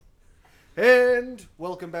And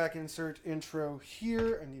welcome back. Insert intro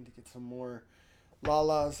here. I need to get some more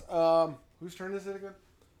lalas. Whose turn is it again?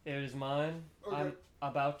 It is mine. Okay. I'm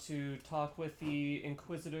about to talk with the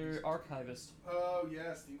Inquisitor Archivist. Oh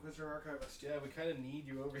yes, the Inquisitor Archivist. Yeah, we kind of need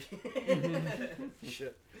you over here.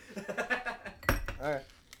 Shit. All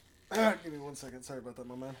right. Give me 1 second. Sorry about that,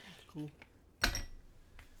 my man. Cool.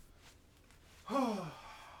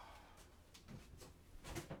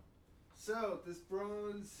 So this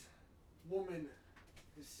bronze woman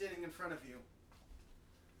is sitting in front of you.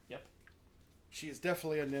 Yep. She is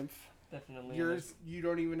definitely a nymph. Definitely. You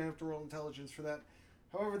don't even have to roll intelligence for that.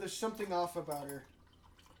 However, there's something off about her.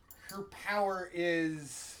 Her power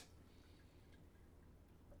is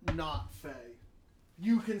not Fey.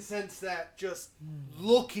 You can sense that just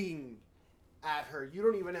looking at her. You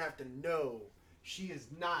don't even have to know. She is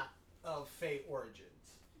not of Fey origins.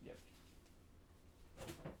 Yep.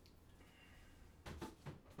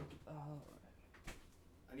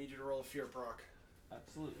 I need you to roll a fear proc.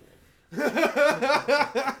 Absolutely.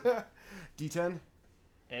 D10?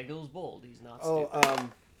 Eggle's bold. He's not Oh, stupid.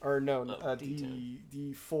 or no, D10.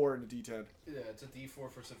 D4 and a D10. Yeah, it's a D4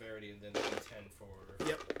 for severity and then a D10 for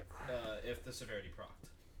if the severity procced.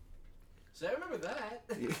 So I remember that.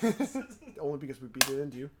 Only because we beat it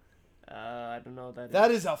into you. I don't know what that is.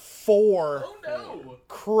 That is a 4 Oh no!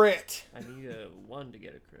 crit. I need a 1 to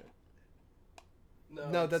get a crit.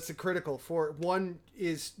 No, that's a critical. 1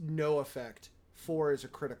 is no effect. 4 is a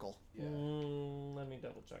critical. Yeah. Let me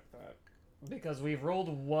double check that. Because we've rolled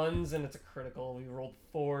 1s and it's a critical. We rolled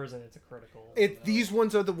 4s and it's a critical. These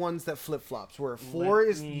ones are the ones that flip flops. Where 4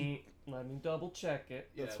 is. Let me double check it.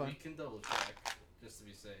 Yeah, That's fine. we can double check just to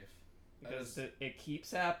be safe. Because it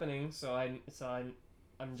keeps happening, so I'm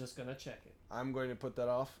just gonna check it. I'm going to put that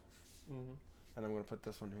off, Mm-hmm. and I'm going to put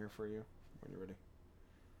this one here for you when you're ready.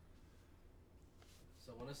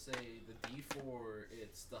 So I want to say the D4,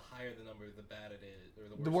 it's the higher the number, the bad it is,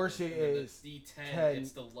 or The worse it is. The D10, 10,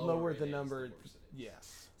 it's the lower the it number. is, the worse it is.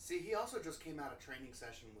 Yes. See, he also just came out of training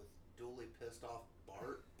session with duly pissed off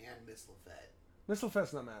Bart and Miss Lafette. Miss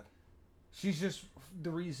Lafette's not mad. She's just the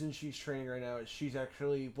reason she's training right now is she's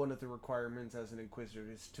actually one of the requirements as an Inquisitor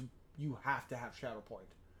is you have to have Shadow Point.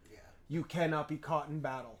 Yeah. You cannot be caught in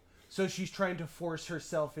battle. So she's trying to force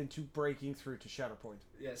herself into breaking through to Shadow Point.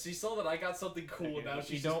 Yeah, she saw that I got something cool, Okay, and now but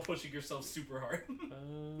she's you just don't- pushing herself super hard.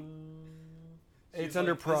 It's She's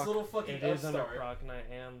under like, proc. This little fucking It is under upstart. proc, and I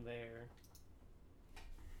am there.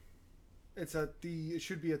 It's at the. It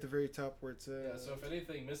should be at the very top where it's. Yeah, so if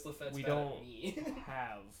anything, Miss Lafette's We mad at don't me.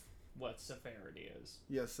 have what severity is.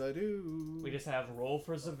 Yes, I do. We just have roll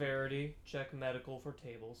for severity, check medical for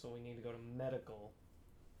table, so we need to go to medical.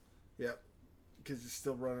 Yep. Because it's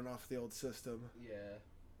still running off the old system. Yeah,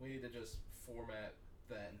 we need to just format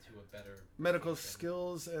that into a better Medical location.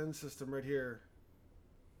 skills and system right here.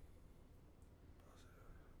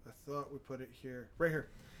 I thought we put it here. Right here.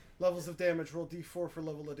 Levels of damage. Roll D4 for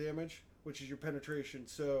level of damage, which is your penetration.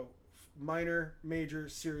 So minor, major,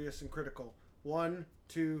 serious, and critical. 1,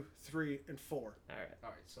 2, 3, and 4. Alright.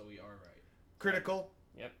 Alright, so we are right. Critical.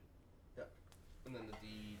 Yep. And then the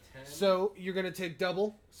D10. So you're gonna take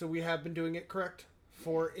double. So we have been doing it correct.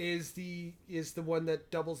 4 is the one that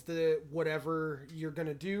doubles the whatever you're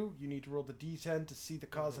gonna do. You need to roll the D10 to see the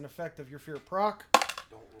cause and effect of your fear proc.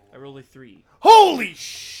 Don't roll. I rolled a 3. Holy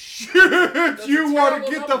shit! That's You a want to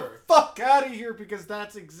terrible get the number. fuck out of here because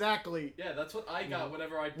that's exactly Yeah, that's what I got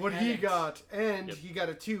whenever I what he panicked. got, and Yep. he got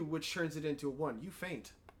a 2, which turns it into a 1. You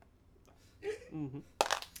faint. Mm-hmm.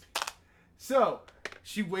 So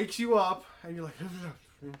she wakes you up, and you're like,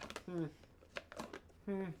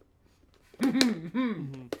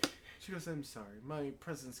 she goes, "I'm sorry. My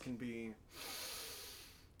presence can be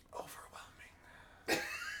overwhelming."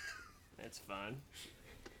 That's fine.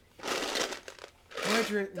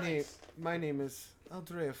 My name is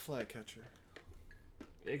Aldrea Flycatcher.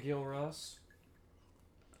 Igil Ross.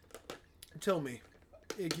 Tell me,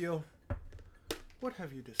 Igio, what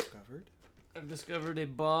have you discovered? I've discovered a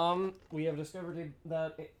bomb. We have discovered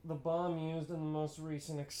that the bomb used in the most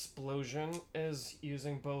recent explosion is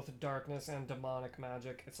using both darkness and demonic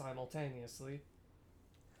magic simultaneously,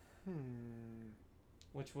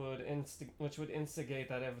 which would instigate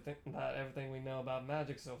that everything we know about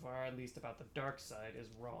magic so far, at least about the dark side, is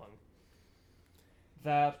wrong.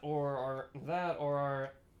 That or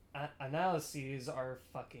our analyses are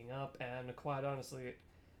fucking up, and quite honestly,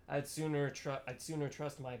 I'd sooner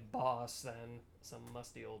trust my boss than some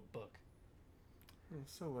musty old book.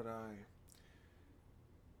 So would I.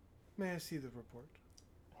 May I see the report?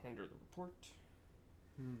 Hand her the report.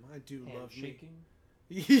 I do Hand love me. shaking.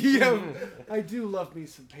 Yeah, I do love me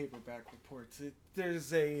some paperback reports.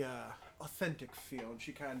 There's a authentic feel. And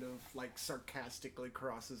she kind of like sarcastically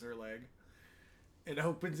crosses her leg and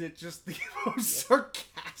opens it just the most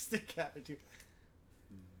sarcastic attitude.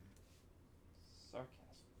 Sarcasm.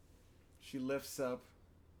 She lifts up,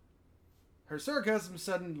 her sarcasm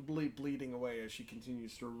suddenly bleeding away as she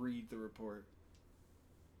continues to read the report.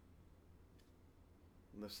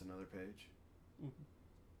 Lifts another page. Mm-hmm.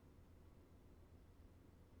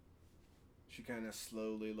 She kind of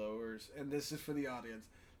slowly lowers, and this is for the audience.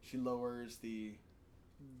 She lowers the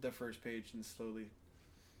first page and slowly.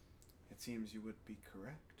 It seems you would be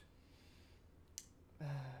correct.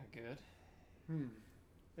 Good.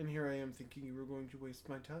 And here I am thinking you were going to waste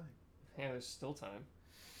my time. Yeah, there's still time.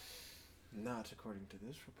 Not according to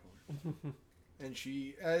this report. And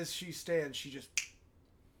she, as she stands, she just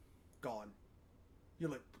gone. You're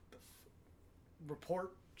like, what the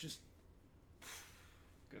report just.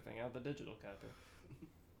 Good thing I have the digital copy.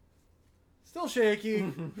 Still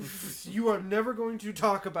shaky. You are never going to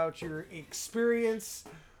talk about your experience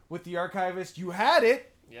with the archivist. You had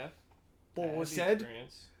it. Yeah. What was said.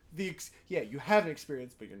 You had an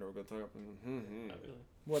experience, but you're never going to talk about it. Not really.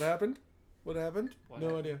 What happened? What happened? What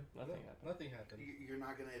idea. Nothing happened. Nothing happened. You're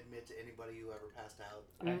not going to admit to anybody you ever passed out.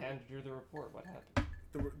 I handed her the report. What happened?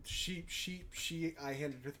 I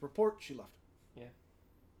handed her the report. She left. Yeah.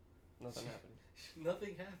 Nothing happened.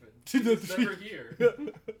 Nothing happened. She's never here.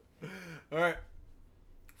 All right.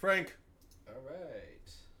 Frank. All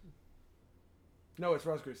right. No, it's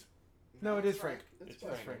Rosgreaves. No, it is Frank. It's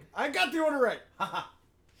Frank. Frank. I got the order right. Haha.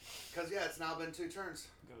 Because, yeah, it's now been 2 turns.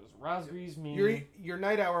 Goes Rosgreaves, me. Your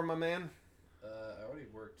night hour, my man. I already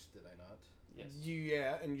worked, did I not?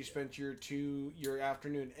 Yes. And you spent your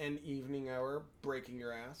afternoon and evening hour breaking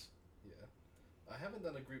your ass. Yeah. I haven't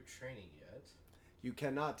done a group training yet. You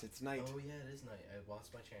cannot. It's night. Oh, yeah, it is night. I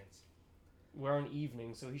lost my chance. We're on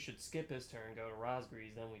evening, so he should skip his turn, go to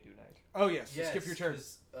Rosgreaves, then we do night. Oh yes. Skip your turn.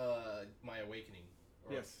 'Cause, my awakening.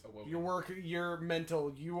 Or Yes. awoken. Your work. Your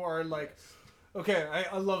mental. You are like. Yes. Okay.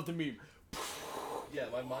 I love the meme. Yeah,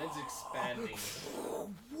 my mind's expanding.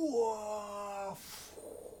 Whoa.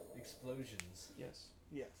 Explosions. Yes.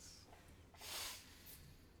 Yes.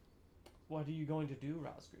 What are you going to do,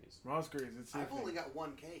 Rosgreaves? Rosgreaves. It's I've evening. only got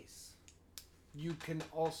 1 case. You can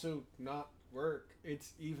also not work.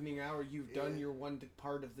 It's evening hour. You've done your one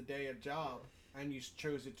part of the day a job, and you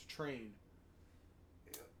chose it to train.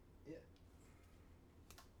 Yeah.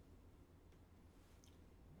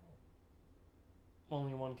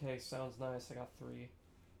 Only 1 case. Sounds nice. I got 3.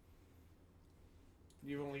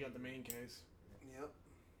 You've only got the main case. Yep.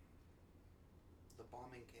 The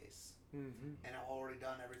bombing case. Mm-hmm. And I've already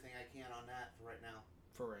done everything I can on that for right now.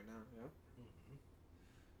 For right now, yeah. Mm-hmm.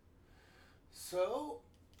 So,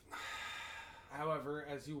 However,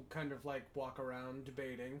 as you kind of like walk around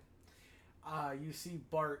debating, you see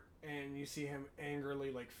Bart and you see him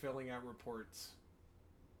angrily like filling out reports.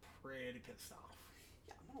 Pretty pissed off.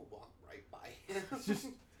 yeah, I'm going to walk right by him. Just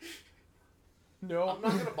no. I'm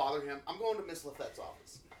not going to bother him. I'm going to Miss Lafette's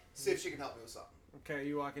office. See if she can help me with something. Okay,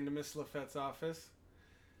 you walk into Miss Lafette's office,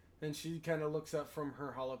 and she kind of looks up from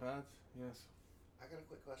her holopath. Yes. I got a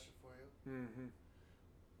quick question for you. Mm-hmm.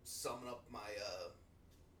 Summon up my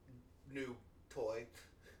new toy.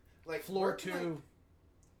 Like Floor where can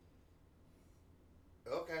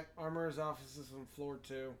 2. Okay, Armorer's office is on floor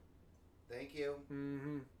 2. thank you.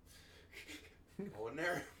 Mm-hmm. Go in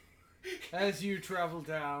there. As you travel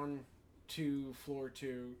down to floor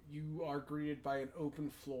 2, you are greeted by an open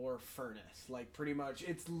floor furnace. Like, pretty much,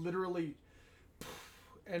 it's literally...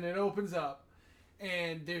 And it opens up,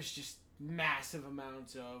 and there's just massive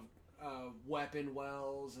amounts of weapon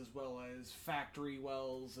wells, as well as factory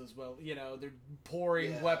wells, as well. You know, they're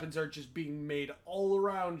pouring, weapons are just being made all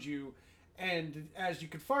around you. And as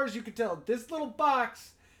far as you can tell, this little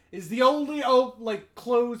box is the only,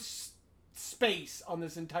 closed space on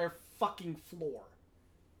this entire fucking floor.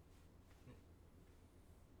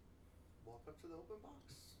 Walk up to the open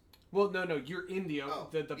box. Well, no, you're in the yeah,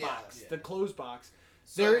 box, yeah. the closed box.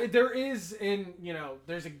 So, There is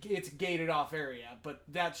it's a gated off area, but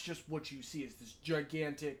that's just what you see is this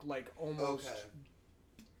gigantic, like almost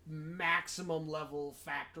maximum level,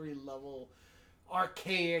 factory level,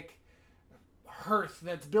 archaic hearth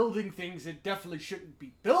that's building things it definitely shouldn't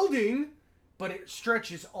be building, but it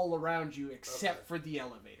stretches all around you except for the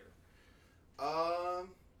elevator.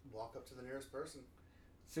 Walk up to the nearest person.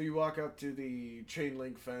 So you walk up to the chain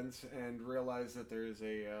link fence and realize that there is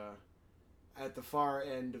at the far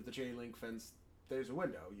end of the chain link fence, there's a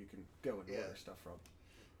window you can go and order stuff from.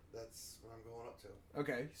 That's what I'm going up to.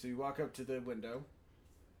 Okay, so you walk up to the window.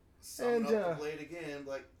 Summon up the blade again,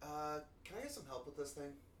 like, can I get some help with this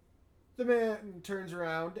thing? The man turns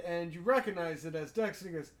around, and you recognize it as Dex,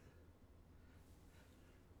 and he goes,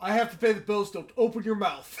 I have to pay the bills, don't open your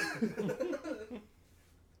mouth.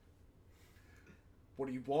 What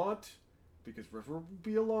do you want? Because River will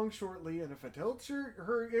be along shortly, and if I tell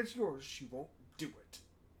her it's yours, she won't do it.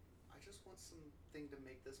 I just want something to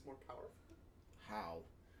make this more powerful. How?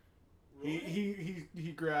 Really?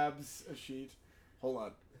 He grabs a sheet. Hold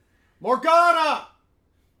on. Morgana!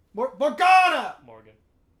 Morgana! Morgan.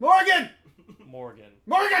 Morgan! Morgan.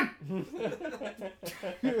 Morgan!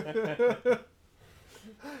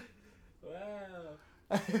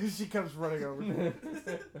 Wow. She comes running over.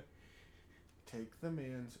 Take the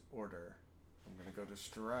man's order. I'm gonna go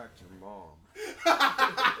distract your mom.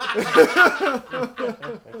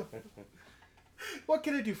 What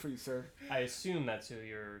can I do for you, sir? I assume that's who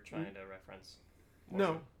you're trying to reference.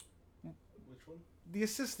 No, Which one? the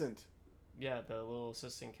assistant. Yeah, the little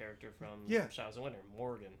assistant character from Yeah. Shadows of Winter,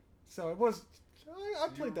 Morgan. So it was. I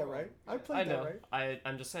played that right. I I played that know. right.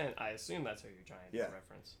 I'm just saying. I assume that's who you're trying Yeah. to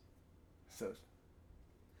reference. So,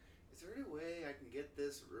 Is there any way I can get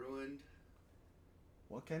this ruined?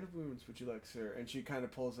 what kind of wounds would you like, sir? And she kind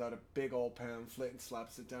of pulls out a big old pamphlet and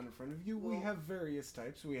slaps it down in front of you. We Well- have various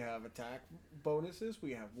types. We have attack bonuses.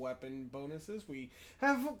 We have weapon bonuses. We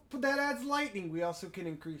have that adds lightning. We also can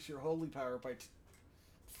increase your holy power by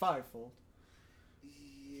 5-fold.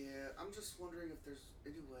 Yeah, I'm just wondering if there's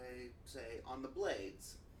any way, say, on the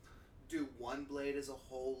blades, do one blade as a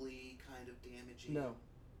holy kind of damaging? No.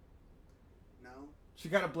 No? She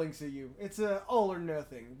kind of blinks at you. It's a all or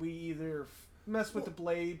nothing. We either mess with the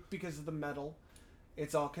blade because of the metal.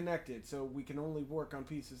 It's all connected, so we can only work on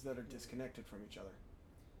pieces that are disconnected from each other.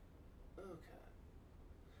 Okay.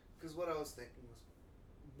 Because what I was thinking was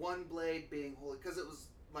one blade being holy, because it was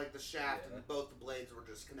like the shaft Yeah. and both the blades were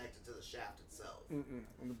just connected to the shaft itself. Mm-mm.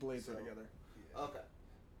 And the blades are So- together. Okay.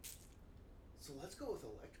 So let's go with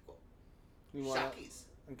electrical. You want Shockies.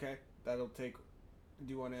 Okay, that'll take. Do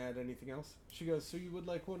you want to add anything else? She goes, so you would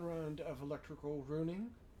like one round of electrical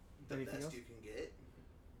runing? The Anything best else? you can get.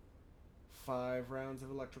 5 rounds of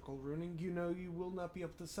electrical runing. You know you will not be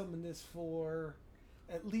able to summon this for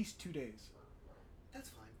at least 2 days. That's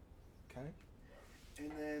fine. Okay?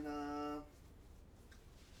 And then,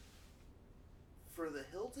 for the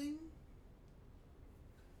hilting,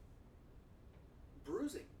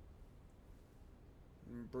 bruising.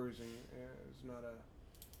 Bruising is not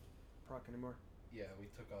a proc anymore. Yeah, we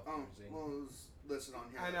took off Oh, bruising. well, it was listed on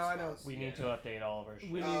here. I as know, I know. spouse. We need to update all of our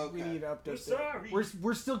shit. We need Okay. to update. We're that. sorry.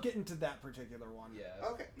 We're still getting to that particular one. Yeah.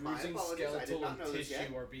 Okay, my Bruising, apologies, I did skeletal, not and know this tissue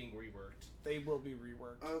yet. are being reworked. They will be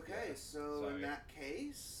reworked. Okay, Yeah, so sorry. in that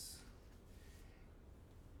case,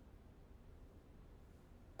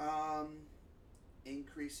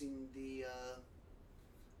 increasing the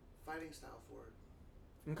fighting style for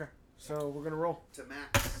it Okay, so we're gonna roll. to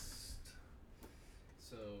max.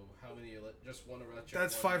 So how many? Just one electric.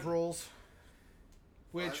 That's one- 5 rolls.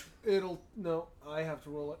 Which 5? it'll no, I have to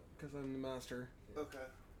roll it because I'm the master. Okay.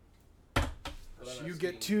 But I'm So you asking-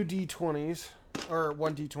 get 2 d20s, or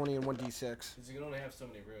 1 d20 and 1 d6. Because you can only have so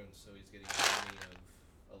many runes, so he's getting how many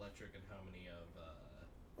of electric and how many of.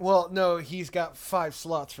 Well, no, he's got 5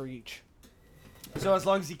 slots for each. So as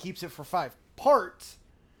long as he keeps it for 5 parts,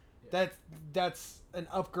 that's an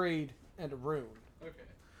upgrade and a rune. Okay.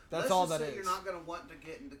 That's Let's all just that say is. You're not gonna want to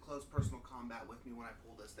get into close personal combat with me when I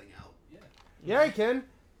pull this thing out. Yeah. Yeah, I can,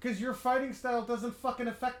 because your fighting style doesn't fucking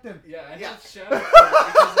affect him. Yeah, I Yeah. have shadow. because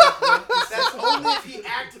like, when That's only if he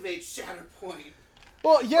activates Shatterpoint.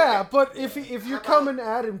 Well, yeah, Okay. but if you're How about- coming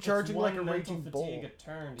at him It's charging like a one mental raging fatigue bull. a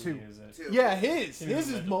turn to 2. use it. 2. Yeah, his Two is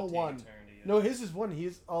mental mo fatigue a 1. turn to use No, it. his is 1.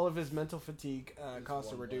 He's all of his mental fatigue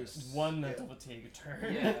costs are one reduced. less. One mental fatigue a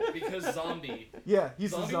turn. Yeah, because zombie. Yeah,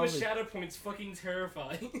 he's Zombie a with zombie. shadow point's fucking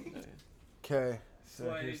terrifying. Okay, so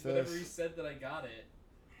So here's whenever he this. said that I got it,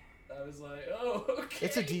 I was like, oh, okay.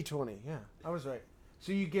 It's a d20. Yeah, I was right.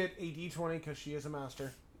 So you get a d20 because she is a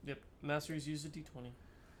master. Yep. Masters use a d20.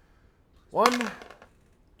 1,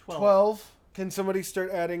 12. Can somebody start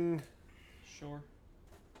adding? Sure.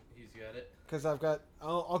 He's got it. Because I've got.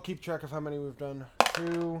 I'll keep track of how many we've done.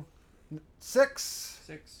 2, 6,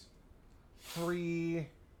 6, 3,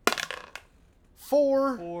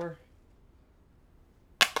 4, 4,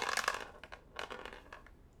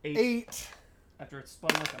 8. 8. After it's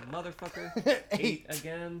spun like a motherfucker. 8. 8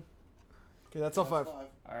 again. Okay, that's all 5.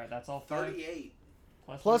 Alright, that's all 5. 38.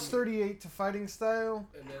 Plus 38 to fighting style.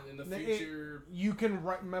 And then in the Then future, You can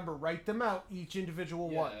write them out, each individual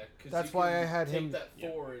one. 'cause That's you why can I had take him. that Yeah.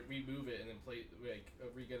 4, remove it, and then play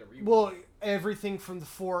get a reroll. Well, everything from the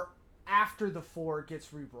 4 after the 4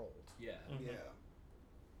 gets re-rolled. Yeah. Mhm. Yeah.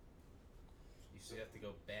 You so you have to go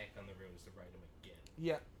back on the runes to write them again.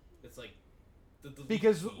 Yeah. It's like the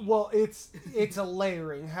Because, well, it's a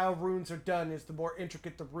layering. How runes are done is the more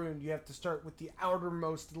intricate the rune, you have to start with the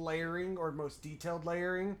outermost layering or most detailed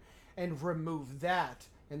layering and remove that,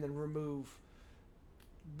 and then remove...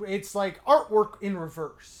 It's like artwork in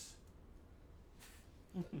reverse.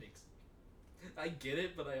 That makes... I get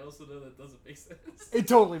it, but I also know that doesn't make sense. It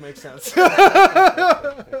totally makes sense. The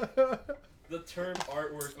term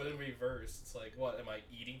artwork, but in reverse, it's like, what, am I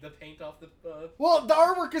eating the paint off the... Well, the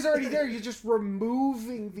artwork is already there. You're just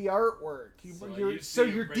removing the artwork. So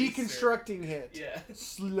you're deconstructing it. Yeah.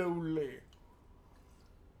 Slowly.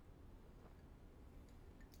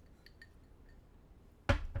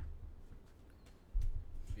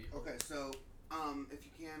 Okay, so, if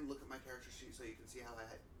you can, look at my character sheet so you can see how I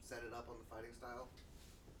set it up on the fighting style.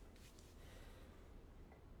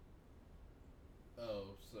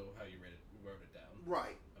 Oh, so how you wrote it down.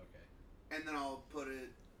 Right. Okay. And then I'll put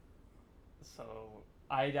it... So,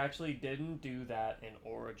 I actually didn't do that in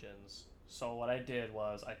Origins. So what I did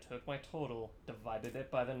was, I took my total, divided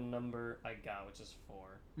it by the number I got, which is 4.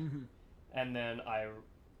 Mm-hmm. And then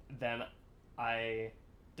I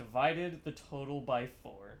divided the total by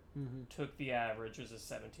 4, took the average, which is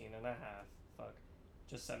 17 and a half. Fuck.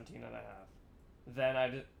 Just 17 and a half. Then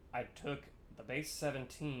I took the base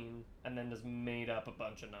 17 and then just made up a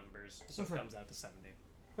bunch of numbers. So it comes out to 70.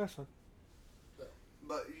 That's fine.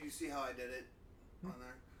 But you see how I did it on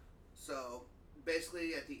there? So,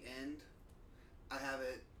 basically, at the end, I have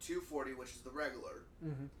it 240, which is the regular.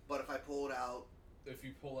 Mm-hmm. But if I pull it out... If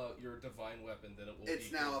you pull out your divine weapon, then it will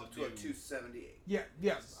It's now up to a 278. Yeah.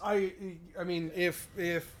 I mean, if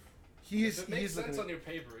he's... If it makes he's sense looking on your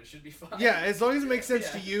paper, it should be fine. Yeah, as long as it makes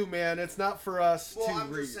sense to you, man. It's not for us well, to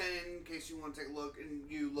I'm read. just saying, in case you want to take a look, and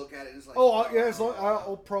you look at it, and it's like...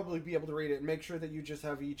 I'll probably be able to read it and make sure that you just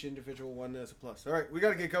have each individual one as a plus. All right, we got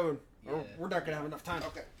to get going. Yeah. Or we're not going to have enough time.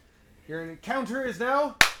 Okay. Your encounter is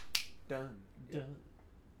now done. Done.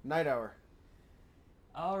 Night hour.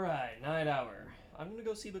 Alright, night hour. I'm gonna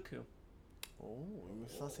go see Baku. Oh, you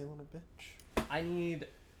saucy little bitch. I need...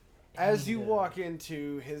 As you walk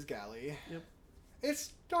into his galley, Yep.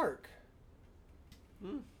 It's dark.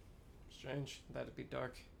 Strange. That'd be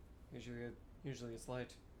dark. Usually it's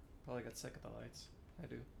light. Probably got sick of the lights. I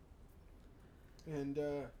do. And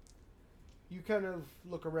you kind of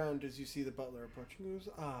look around as you see the butler approaching. He goes,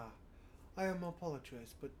 I am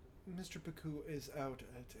apologize, but Mr. Baku is out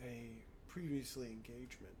at a previously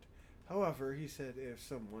engagement. However, he said if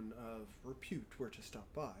someone of repute were to stop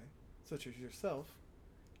by, such as yourself,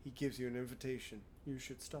 he gives you an invitation. You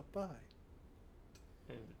should stop by.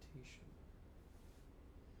 Invitation.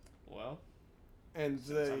 Well, And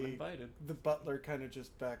since I'm invited. the butler kind of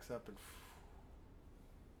just backs up and...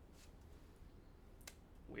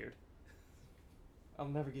 Weird. I'll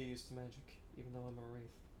never get used to magic, even though I'm a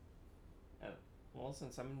wraith. Well,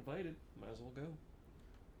 since I'm invited, might as well go.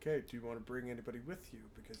 Okay, do you want to bring anybody with you?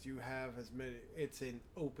 Because you have as many... It's an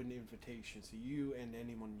open invitation, so you and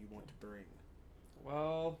anyone you want to bring.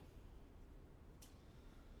 Well...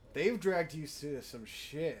 They've dragged you to some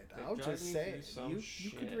shit. They've I'll dragged just me say, through some you could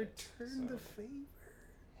shit, return the so- favor.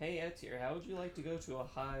 Hey, Etier, how would you like to go to a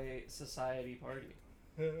high society party?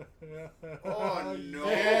 Oh, no.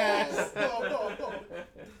 Yes.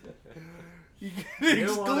 You can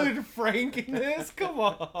exclude Frank in this? Come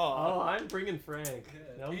on. Oh, I'm bringing Frank.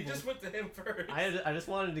 Yeah, No, you just went to him first. I just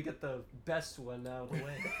wanted to get the best one out of the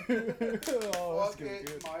way. Oh, that's Fuck gonna be it,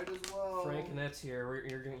 good. might as well. Frank and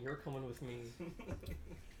Etier, you're coming with me.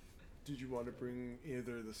 Did you want to bring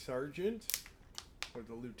either the sergeant or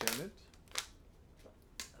the lieutenant?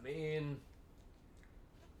 I mean...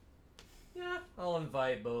 Yeah, I'll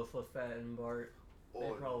invite both Lafette and Bart. They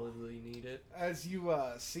Or- probably need it. As you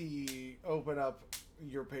open up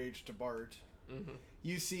your page to Bart, Mm-hmm.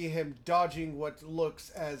 you see him dodging what looks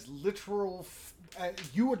as literal,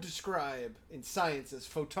 you would describe in science as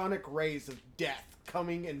photonic rays of death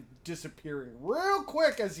coming and disappearing real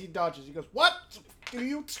quick as he dodges. He goes, "What do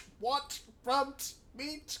you want from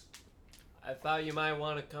me?" I thought you might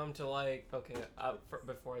want to come to okay,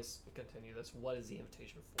 before I continue this, what is the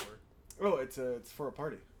invitation for? Oh, it's for a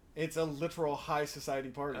party. It's a literal high society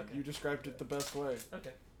party. Okay. You described it the best way.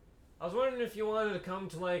 Okay. I was wondering if you wanted to come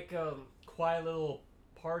to quiet little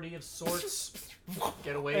party of sorts.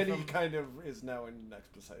 Get away And from... he kind of is now in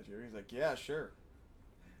next beside you. He's like, "Yeah, sure."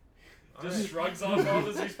 Just shrugs off all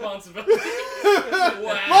his responsibility.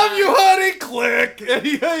 Wow. Love you, honey. Click, and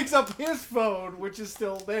he hangs up his phone, which is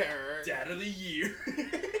still there. Dad of the year.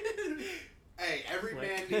 Hey, every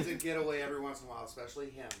man needs a getaway every once in a while, especially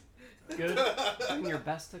him. Good. Bring your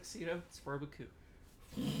best tuxedo. It's for Baku.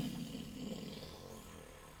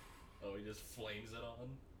 Oh, he just flames it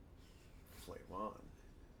on. Flame on.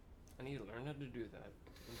 I need to learn how to do that.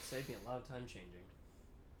 It would save me a lot of time changing.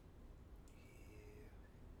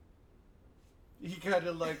 He kind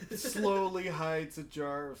of like slowly hides a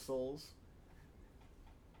jar of souls.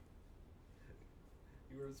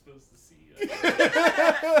 You weren't supposed to see it.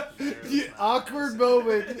 The awkward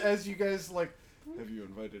moment as you guys like. Have you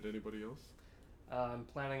invited anybody else? I'm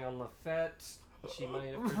planning on Lafette. She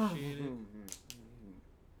might appreciate it.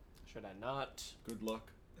 Should I not? Good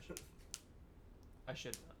luck. I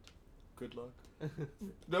should not. Good luck.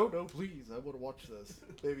 No, please. I want to watch this.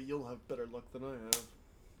 Maybe you'll have better luck than I have.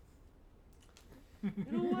 You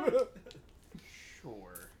know what?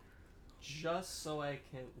 Sure. Just so.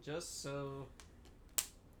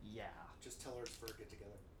 Yeah. Just tell her it's for a get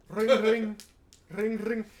together. Ring, ring. Ring,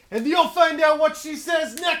 ring. And you'll find out what she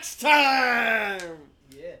says next time!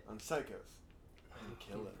 Yeah. On Psykos and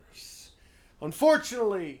Killers.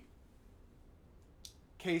 Unfortunately,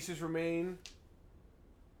 cases remain